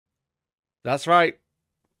That's right.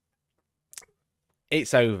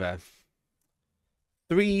 It's over.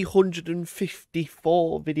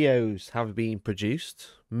 354 videos have been produced,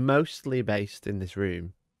 mostly based in this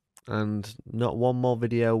room, and not one more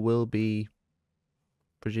video will be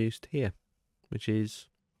produced here, which is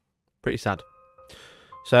pretty sad.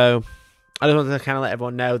 So I just wanted to kind of let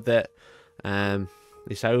everyone know that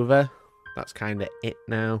it's over. That's kind of it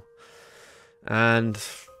now, and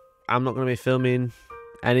I'm not going to be filming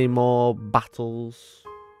any more battles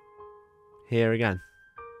here again.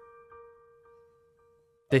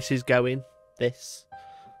 This is going, the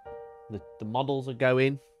models are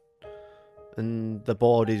going, and the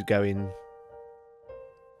board is going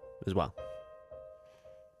as well.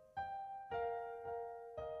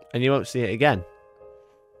 And you won't see it again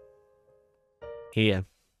here.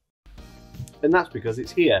 And that's because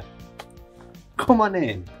it's here. Come on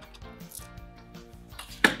in.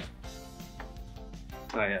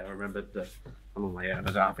 Oh yeah, I remembered that I'm on my own.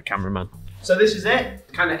 I don't have a cameraman. So this is it.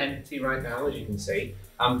 Kind of empty right now, as you can see.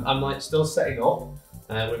 I'm like still setting up.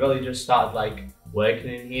 We've only just started like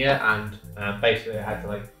working in here, and basically I had to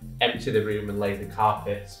like empty the room and lay the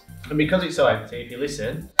carpets. And because it's so empty, if you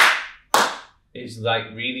listen, it's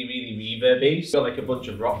like really reverby. It's got like a bunch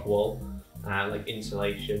of rock wool, like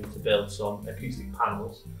insulation to build some acoustic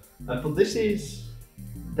panels. But this is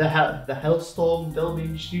the Hellstorm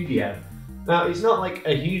filming studio. Now it's not like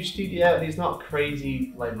a huge studio, and it's not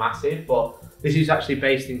crazy like massive, but this is actually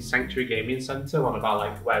based in Sanctuary Gaming Centre, one of our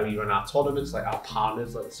like where we run our tournaments, like our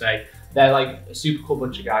partners, let's say. They're like a super cool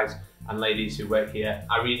bunch of guys and ladies who work here.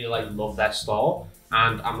 I really like love their store,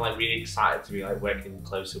 and I'm like really excited to be like working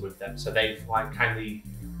closer with them. So they've like kindly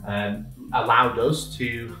allowed us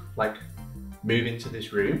to like move into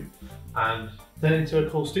this room and turn it into a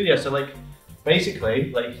cool studio. So like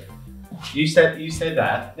basically like you said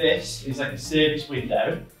there, this is like a service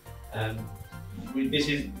window. This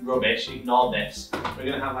is rubbish, ignore this. We're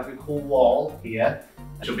gonna have like a cool wall here.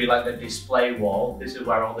 It should be like the display wall. This is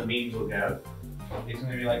where all the memes will go. It's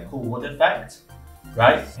gonna be like a cool wood effect,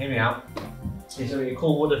 right? Hear me out. It's gonna be a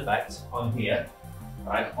cool wood effect on here,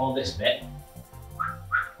 right? On this bit,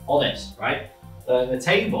 all this, right? The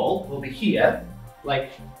table will be here,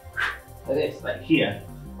 like this, like here,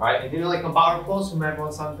 right? And you know, like on Battle Plus, when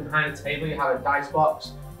everyone's standing behind the table, you have a dice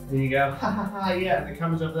box. And you go, ha ha ha, yeah, and the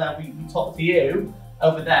camera's over there, we talk to you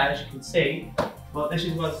over there, as you can see. But this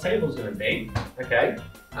is where the table's gonna be, okay?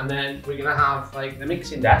 And then we're gonna have like the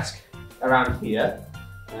mixing desk around here.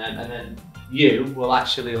 And then you will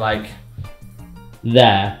actually like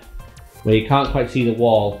there, where you can't quite see the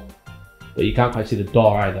wall, but you can't quite see the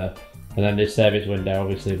door either. And then this service window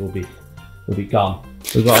obviously will be gone.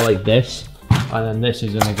 We've got like this, and then this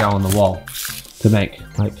is gonna go on the wall to make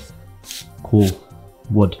like cool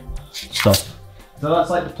wood stuff. So that's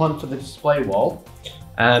like the plan for the display wall.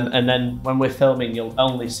 And then when we're filming, you'll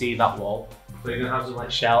only see that wall. We're gonna have some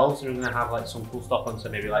like shelves, we're gonna have like some cool stuff on, so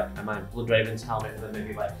maybe like my Bloodraven's helmet, and then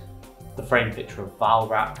maybe like the frame picture of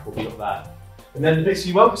Valrak will be up there. And then the bits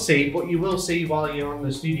you won't see, but you will see while you're on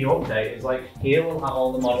the studio update, is like here we'll have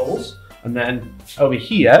all the models, and then over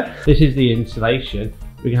here, this is the insulation.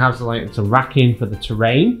 We can have some racking for the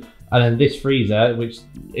terrain, and then this freezer, which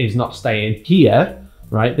is not staying here.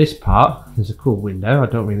 Right, this part, there's a cool window. I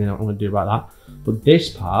don't really know what I'm gonna do about that. But this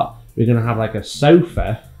part, we're gonna have like a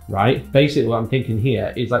sofa, right? Basically what I'm thinking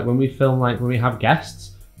here is like when we film, like when we have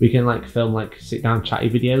guests, we can like film like sit down chatty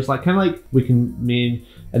videos, like kind of like we can, me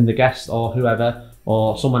and the guest or whoever,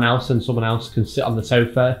 or someone else and someone else can sit on the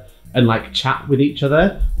sofa and like chat with each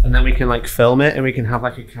other. And then we can like film it, and we can have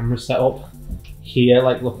like a camera set up here,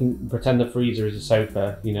 like looking, pretend the freezer is a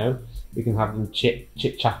sofa, you know? We can have them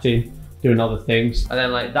chit-chatting, doing other things, and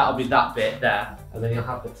then like that'll be that bit there, and then you'll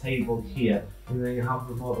have the table here, and then you'll have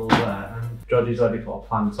the model there. And Georgie's already put a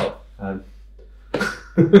plant up. I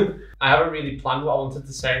haven't really planned what I wanted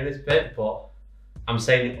to say in this bit, but I'm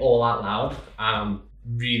saying it all out loud, and I'm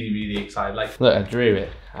really excited. Like, look, I drew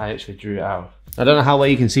it. I actually drew it out. I don't know how well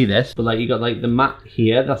you can see this, but like you got like the mat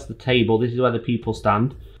here. That's the table. This is where the people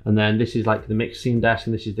stand, and then this is like the mixing desk,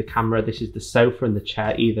 and this is the camera. This is the sofa and the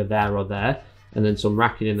chair, either there or there. And then some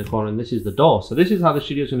racking in the corner, and this is the door. So this is how the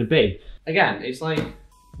studio's gonna be. Again, it's like,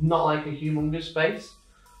 not like a humongous space,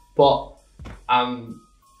 but I'm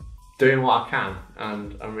doing what I can,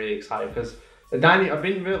 and I'm really excited because I've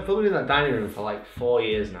been filming in that dining room for like 4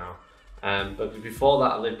 years now. But before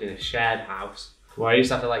that, I lived in a shared house where I used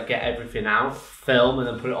to have to like get everything out, film, and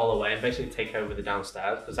then put it all away, and basically take over the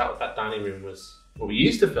downstairs, because that dining room was what we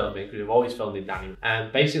used to film in, because we've always filmed in dining room.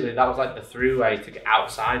 And basically that was like the throughway to get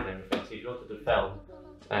outside and everything. So if you wanted to film,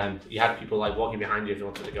 you had people like walking behind you if you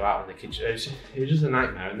wanted to go out in the kitchen. It was just a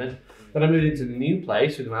nightmare. And then Then I moved into the new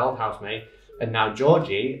place with my old housemate and now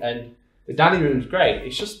Georgie, and the dining room's great.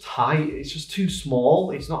 It's just tight, it's just too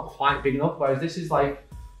small. It's not quite big enough, whereas this is like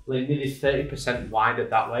nearly 30% wider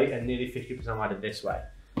that way and nearly 50% wider this way,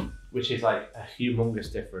 which is like a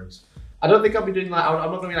humongous difference. I don't think I'll be doing like,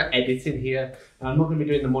 I'm not gonna be like editing here. I'm not gonna be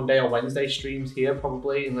doing the Monday or Wednesday streams here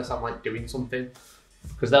probably, unless I'm like doing something,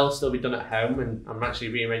 because they'll still be done at home and I'm actually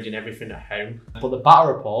rearranging everything at home. But the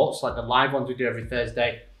battle reports, like the live ones we do every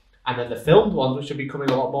Thursday, and then the filmed ones, which should be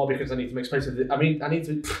coming a lot more because I need to make space. I mean, I need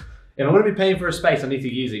to, if I'm gonna be paying for a space, I need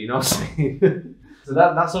to use it, you know what I'm saying? So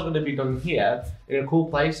that's all gonna be done here in a cool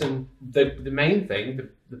place. And the main thing,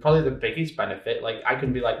 probably the biggest benefit, like I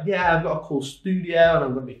can be like, yeah, I've got a cool studio and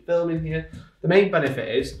I'm going to be filming here. The main benefit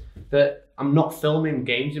is that I'm not filming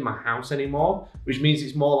games in my house anymore, which means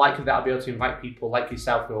it's more likely that I'll be able to invite people like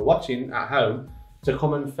yourself who are watching at home to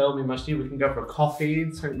come and film in my studio. We can go for a coffee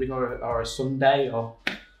or a Sunday or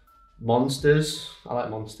Monsters. I like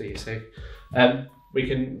Monster, you see. We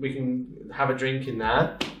can have a drink in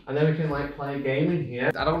there and then we can like play a game in here.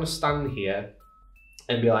 I don't want to stand here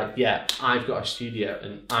and be like, yeah, I've got a studio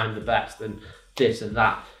and I'm the best and this and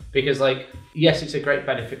that. Because like, yes, it's a great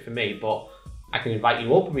benefit for me, but I can invite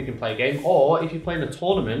you up and we can play a game. Or if you're playing a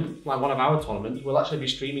tournament, like one of our tournaments, we'll actually be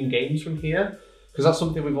streaming games from here. Because that's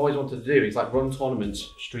something we've always wanted to do, is like run tournaments,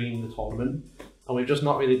 stream the tournament. And we've just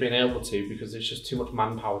not really been able to because it's just too much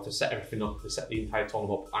manpower to set everything up, to set the entire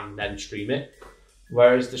tournament up and then stream it.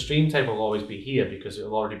 Whereas the stream table will always be here because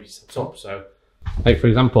it'll already be set up. So, like for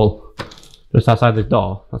example, just outside the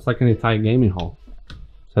door, that's like an entire gaming hall.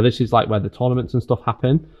 So this is like where the tournaments and stuff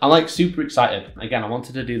happen. I'm like super excited. Again, I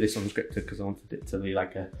wanted to do this unscripted because I wanted it to be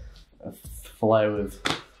like a flow of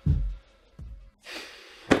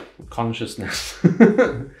consciousness.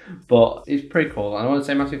 But it's pretty cool. And I want to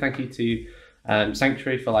say a massive thank you to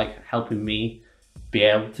Sanctuary for like helping me be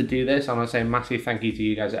able to do this. I want to say a massive thank you to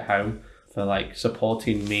you guys at home for like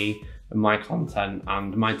supporting me and my content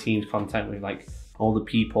and my team's content with like all the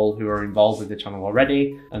people who are involved with the channel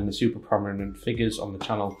already and the super prominent figures on the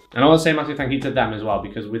channel. And I want to say a massive thank you to them as well,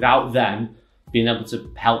 because without them being able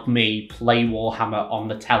to help me play Warhammer on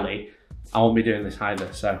the telly, I won't be doing this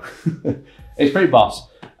either. So it's pretty boss.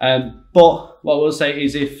 But what I will say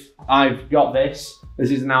is, if I've got this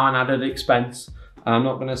is now an added expense. And I'm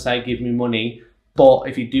not going to say give me money, but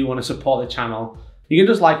if you do want to support the channel, you can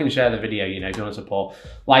just like and share the video, you know, if you want to support.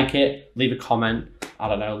 Like it, leave a comment, I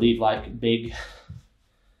don't know, leave like big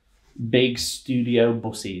studio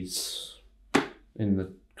buses in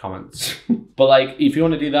the comments. But like, if you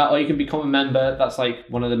want to do that, or you can become a member, that's like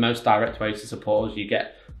one of the most direct ways to support us. You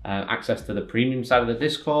get access to the premium side of the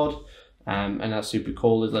Discord, and that's super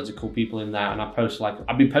cool. There's loads of cool people in there, and I've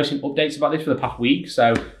been posting updates about this for the past week,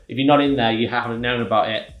 so if you're not in there, you haven't known about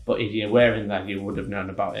it, but if you were in there, you would have known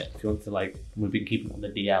about it. If you want to, like, we've been keeping it on the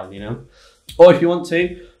DL, you know? Or if you want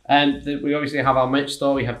to, we obviously have our merch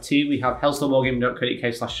store. We have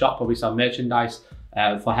HELLSTORMwargaming.co.uk/shop, where we sell merchandise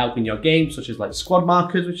for helping your game, such as like squad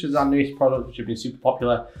markers, which is our newest product, which have been super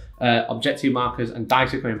popular, objective markers, and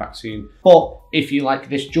dice are coming back soon. But if you like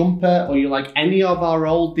this jumper, or you like any of our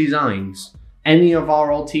old designs, any of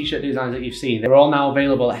our old t-shirt designs that you've seen, they're all now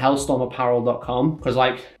available at hellstormapparel.com, because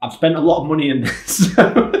like, I've spent a lot of money in this.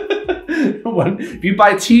 If you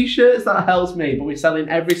buy t-shirts, that helps me, but we're selling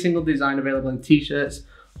every single design available in t-shirts,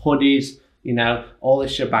 hoodies, you know, all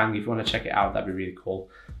this shebang. If you want to check it out, that'd be really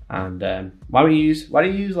cool. And why don't you use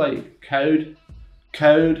like use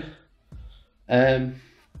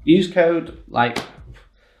code like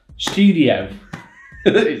studio.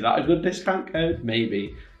 Is that a good discount code?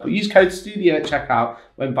 Maybe. But use code studio at checkout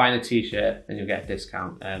when buying a t-shirt, and you'll get a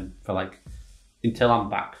discount for like until I'm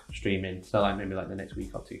back streaming. So like maybe like the next week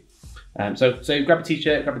or two. So grab a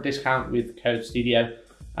t-shirt, grab a discount with code studio.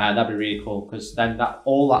 That'd be really cool, because then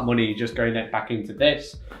all that money is just going back into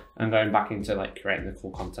this and going back into like creating the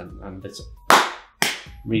cool content. And this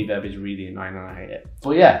reverb is really annoying and I hate it.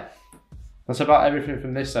 But yeah, that's about everything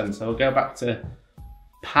from this end. So we'll go back to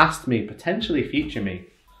past me, potentially future me,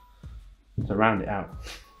 to round it out.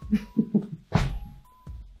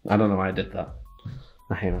 I don't know why I did that.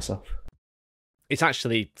 I hate myself. It's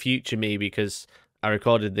actually future me, because I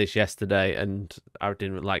recorded this yesterday and I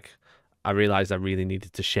realised I really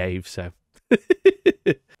needed to shave, so.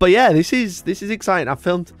 But yeah, this is exciting. I've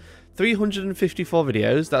filmed 354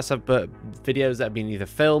 videos. That's videos that have been either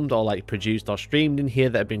filmed or like produced or streamed in here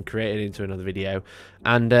that have been created into another video.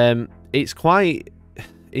 And it's quite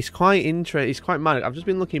it's quite interesting. It's quite mad. I've just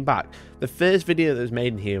been looking back. The first video that was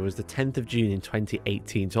made in here was the 10th of June in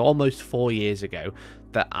 2018, so almost 4 years ago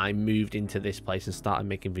that I moved into this place and started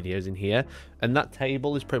making videos in here. And that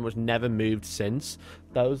table has pretty much never moved since.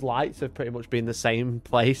 Those lights have pretty much been the same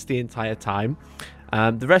place the entire time.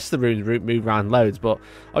 The rest of the rooms move around loads, but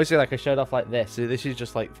obviously, like I showed off like this, so this is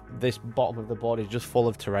just like this bottom of the board is just full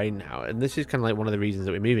of terrain now, and this is kind of like one of the reasons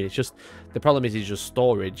that we're moving. It's just the problem is just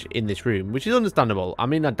storage in this room, which is understandable. I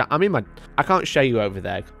mean, I can't show you over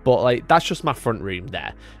there, but like that's just my front room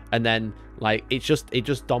there, and then like it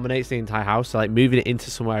just dominates the entire house. So like moving it into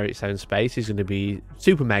somewhere its own space is going to be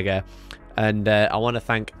super mega, and I want to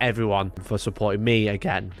thank everyone for supporting me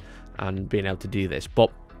again and being able to do this, but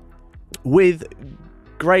with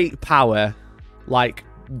great power, like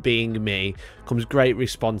being me, comes great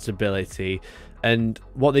responsibility. And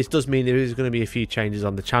what this does mean, there is going to be a few changes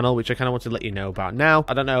on the channel, which I kind of want to let you know about now.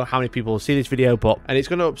 I don't know how many people will see this video, and it's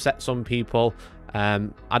going to upset some people. I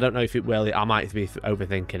don't know if it will. I might be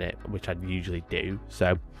overthinking it, which I usually do.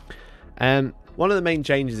 So one of the main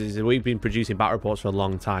changes is that we've been producing battle reports for a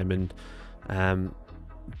long time, and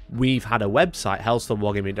we've had a website,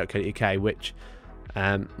 HELLSTORMwargaming.co.uk, which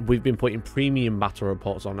we've been putting premium battle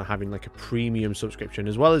reports on and having like a premium subscription,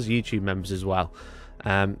 as well as YouTube members as well.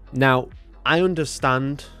 Now, I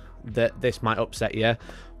understand that this might upset you,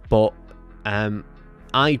 but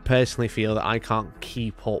I personally feel that I can't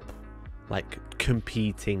keep up like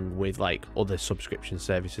competing with like other subscription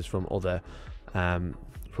services from other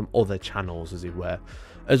channels, as it were,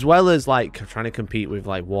 as well as like trying to compete with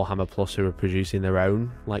like Warhammer Plus, who are producing their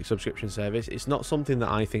own like subscription service. It's not something that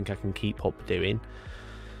I think I can keep up doing.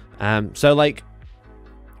 So like,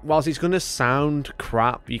 whilst it's going to sound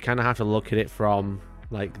crap, you kind of have to look at it from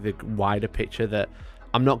like the wider picture that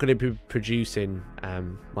I'm not going to be producing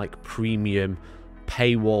like premium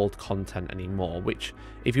paywalled content anymore, which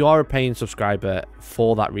if you are a paying subscriber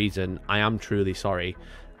for that reason, I am truly sorry.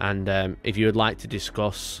 And if you would like to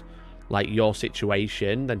discuss like your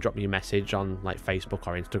situation, then drop me a message on like Facebook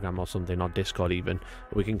or Instagram or something, or Discord even.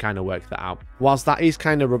 We can kind of work that out. Whilst that is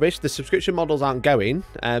kind of rubbish, the subscription models aren't going.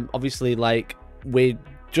 Obviously, like we're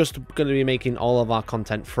just going to be making all of our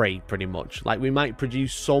content free pretty much. Like we might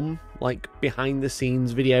produce some like behind the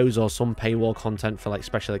scenes videos or some paywall content for like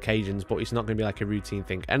special occasions, but it's not going to be like a routine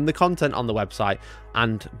thing. And the content on the website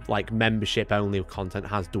and like membership only content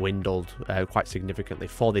has dwindled quite significantly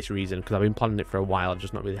for this reason, because I've been planning it for a while. I've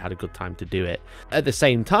just not really had a good time to do it. At the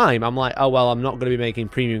same time, I'm like, oh well, I'm not going to be making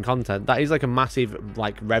premium content. That is like a massive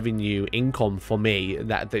like revenue income for me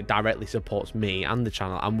that directly supports me and the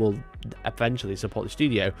channel, and will eventually support the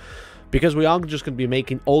studio, because we are just going to be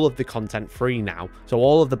making all of the content free now. So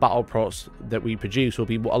all of the battle reports that we produce will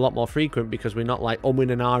be a lot more frequent, because we're not like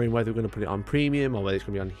umming and ahhing whether we're going to put it on premium or whether it's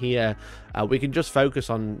going to be on here. We can just focus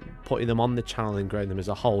on putting them on the channel and growing them as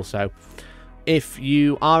a whole. So if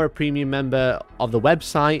you are a premium member of the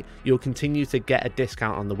website, you'll continue to get a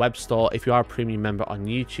discount on the web store. If you are a premium member on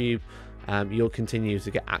YouTube, you'll continue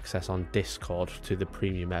to get access on Discord to the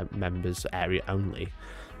premium members area only.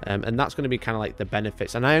 And that's going to be kind of like the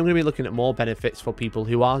benefits. And I am going to be looking at more benefits for people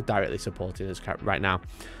who are directly supporting us right now.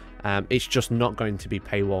 It's just not going to be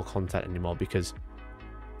paywall content anymore, because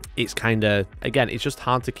it's kind of, again, it's just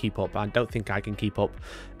hard to keep up. I don't think I can keep up,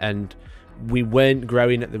 and we weren't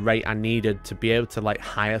growing at the rate I needed to be able to like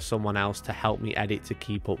hire someone else to help me edit to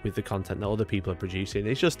keep up with the content that other people are producing.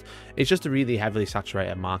 It's just a really heavily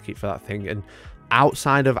saturated market for that thing. And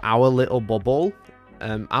outside of our little bubble,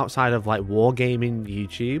 outside of like Wargaming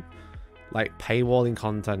YouTube, like paywalling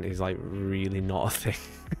content is like really not a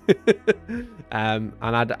thing. And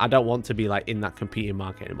I don't want to be like in that competing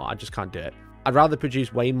market anymore. I just can't do it. I'd rather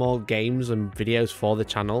produce way more games and videos for the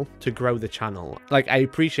channel to grow the channel. Like, I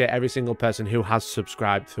appreciate every single person who has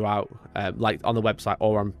subscribed throughout, like on the website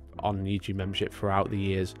or on YouTube membership throughout the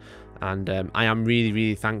years, and I am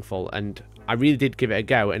really thankful, and I really did give it a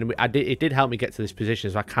go, and it did help me get to this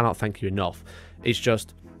position, so I cannot thank you enough. It's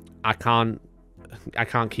just I can't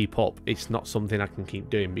keep up. It's not something I can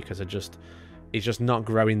keep doing, because it's just not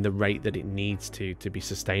growing the rate that it needs to be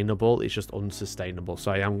sustainable. It's just unsustainable.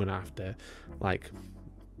 So I am gonna have to like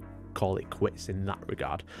call it quits in that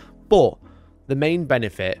regard. But the main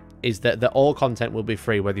benefit is that all content will be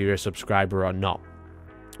free, whether you're a subscriber or not.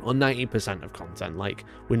 On 90% of content, like,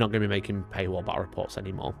 we're not going to be making paywall battle reports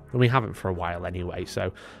anymore, and we haven't for a while anyway.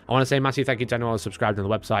 So I want to say a massive thank you to anyone who's subscribed on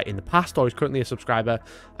the website in the past or is currently a subscriber,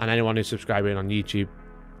 and anyone who's subscribing on YouTube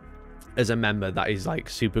as a member. That is like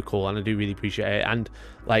super cool, and I do really appreciate it. And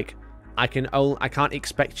like, I can't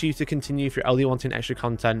expect you to continue if you're only wanting extra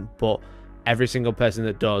content, but every single person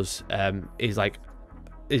that does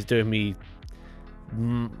is doing me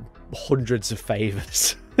hundreds of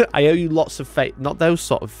favors. I owe you lots of not those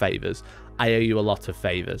sort of favors. I owe you a lot of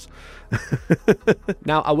favors.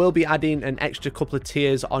 Now, I will be adding an extra couple of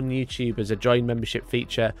tiers on YouTube as a join membership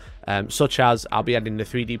feature, such as I'll be adding the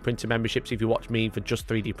 3D printer memberships. If you watch me for just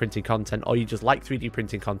 3D printing content, or you just like 3D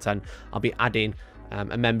printing content, I'll be adding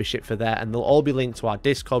a membership for there, and they'll all be linked to our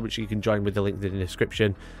Discord, which you can join with the link in the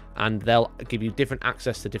description, and they'll give you different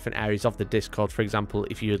access to different areas of the Discord. For example,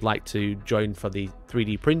 if you would like to join for the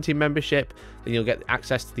 3D printing membership, then you'll get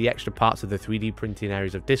access to the extra parts of the 3D printing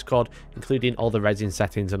areas of Discord, including all the resin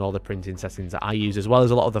settings and all the printing settings that I use, as well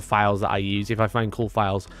as a lot of the files that I use. If I find cool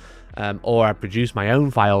files, or I produce my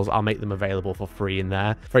own files, I'll make them available for free in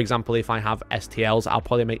there. For example, if I have STLs, I'll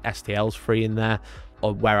probably make STLs free in there,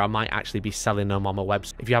 or where I might actually be selling them on my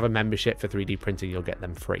website. If you have a membership for 3D printing, you'll get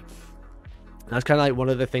them free. That's kind of like one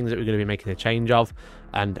of the things that we're going to be making a change of.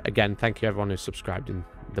 And again, thank you everyone who's subscribed in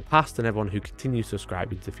the past and everyone who continues to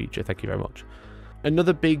subscribe into the future. Thank you very much.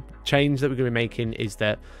 Another big change that we're going to be making is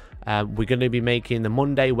that we're going to be making the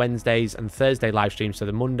Monday, Wednesdays and Thursday live streams. So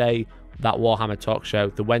the Monday, that Warhammer talk show,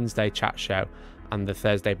 the Wednesday chat show, and the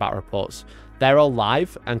Thursday battle reports. They're all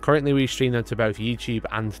live, and currently we stream them to both YouTube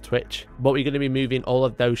and Twitch, but we're going to be moving all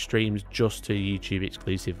of those streams just to YouTube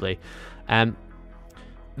exclusively.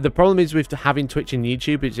 The problem is with having Twitch and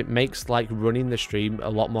YouTube is it makes like running the stream a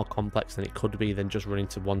lot more complex than it could be than just running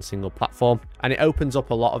to one single platform, and it opens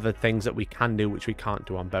up a lot of the things that we can do which we can't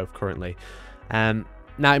do on both currently. Now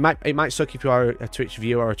it might suck if you are a Twitch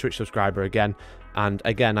viewer or a Twitch subscriber again, and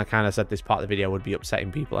again I kind of said this part of the video would be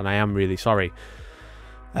upsetting people, and I am really sorry.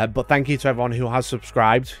 But thank you to everyone who has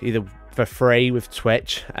subscribed, either for free with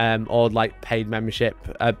Twitch or like paid membership,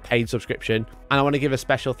 paid subscription. And I want to give a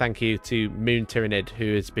special thank you to Moon Tyrannid,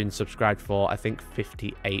 who has been subscribed for I think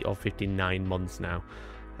 58 or 59 months now,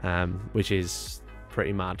 which is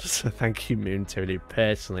pretty mad. So thank you, Moon Tyrannid,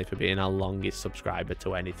 personally for being our longest subscriber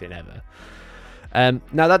to anything ever.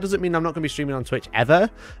 Now that doesn't mean I'm not going to be streaming on Twitch ever.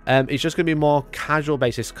 It's just going to be more casual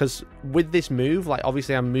basis, because with this move, like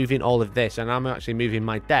obviously I'm moving all of this and I'm actually moving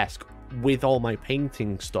my desk with all my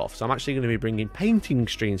painting stuff, so I'm actually going to be bringing painting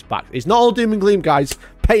streams back. It's not all doom and gloom, guys.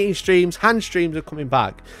 Painting streams, hand streams are coming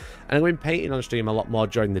back, and I'm going to be painting on stream a lot more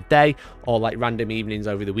during the day, or like random evenings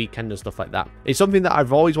over the weekend and stuff like that. It's something that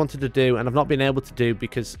I've always wanted to do and I've not been able to do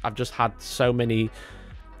because I've just had so many.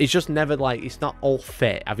 It's just never like, it's not all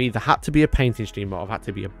fit. I've either had to be a painting streamer or I've had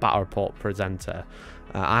to be a battle report presenter.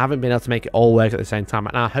 I haven't been able to make it all work at the same time,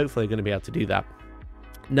 and I'm hopefully going to be able to do that.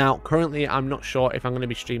 Now, currently, I'm not sure if I'm going to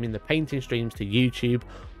be streaming the painting streams to YouTube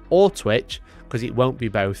or Twitch, because it won't be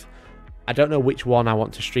both. I don't know which one I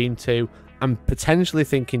want to stream to. I'm potentially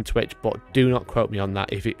thinking Twitch, but do not quote me on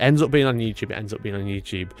that. If it ends up being on YouTube, it ends up being on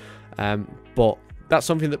YouTube. But that's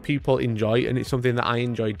something that people enjoy, and it's something that I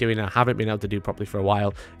enjoy doing and I haven't been able to do properly for a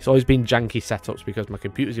while. It's always been janky setups because my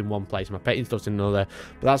computer's in one place, my painting stuff's in another,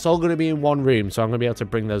 but that's all going to be in one room, so I'm going to be able to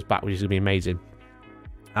bring those back, which is going to be amazing.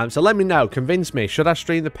 So let me know, convince me, should I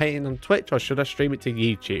stream the painting on Twitch or should I stream it to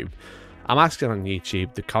YouTube? I'm asking on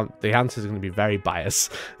YouTube. The answer is going to be very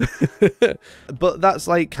biased. But that's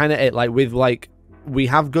like kind of it. Like with like, we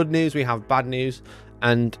have good news, we have bad news,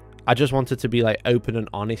 and I just wanted to be like open and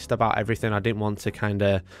honest about everything. I didn't want to kind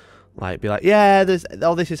of like be like, yeah, there's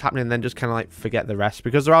all this is happening, and then just kind of like forget the rest,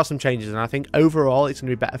 because there are some changes, and I think overall it's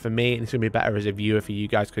going to be better for me and it's going to be better as a viewer for you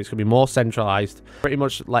guys, because it's going to be more centralized. Pretty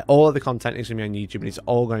much like all of the content is going to be on YouTube and it's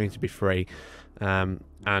all going to be free.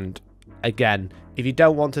 And again, if you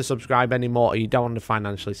don't want to subscribe anymore or you don't want to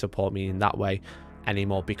financially support me in that way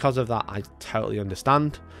anymore because of that, I totally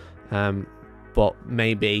understand. But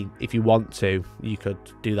maybe if you want to, you could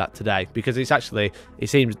do that today, because it's actually, it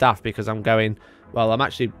seems daft because I'm going, well, I'm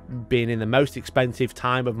actually being in the most expensive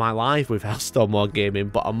time of my life with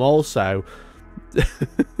HELLSTORMwargaming, but I'm also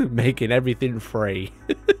making everything free,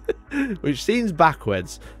 which seems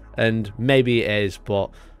backwards, and maybe it is,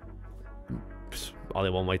 but only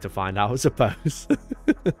one way to find out, I suppose.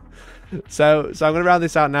 So I'm going to round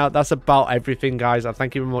this out now. That's about everything, guys. I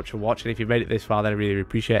thank you very much for watching. If you made it this far, then I really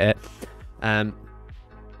appreciate it.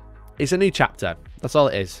 It's a new chapter. That's all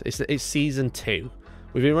it is. It's season 2.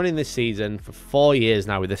 We've been running this season for 4 years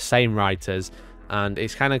now with the same writers, and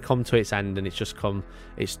it's kind of come to its end, and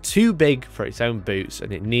it's too big for its own boots,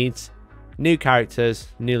 and it needs new characters,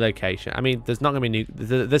 new location. I mean, there's not going to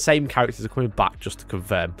be the same characters are coming back, just to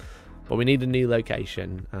confirm, but we need a new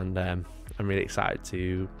location, and I'm really excited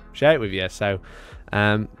to share it with you. So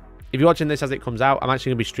if you're watching this as it comes out, I'm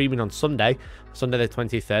actually going to be streaming on Sunday the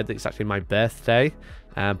 23rd. It's actually my birthday.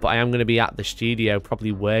 But I am going to be at the studio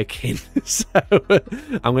probably working. So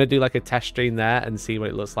I'm going to do like a test stream there and see what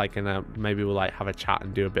it looks like. And maybe we'll like have a chat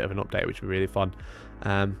and do a bit of an update, which would be really fun.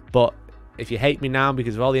 But if you hate me now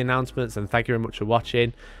because of all the announcements, then thank you very much for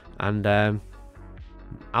watching. And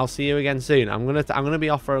I'll see you again soon. I'm gonna be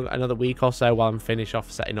off for another week or so while I'm finished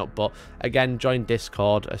off setting up. But again, join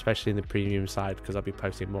Discord, especially in the premium side, because I'll be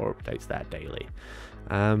posting more updates there daily.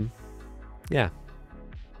 Yeah.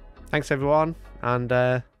 Thanks everyone, and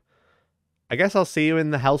I guess I'll see you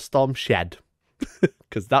in the Hellstorm shed,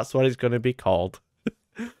 because that's what it's gonna be called.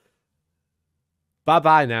 Bye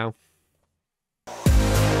bye now.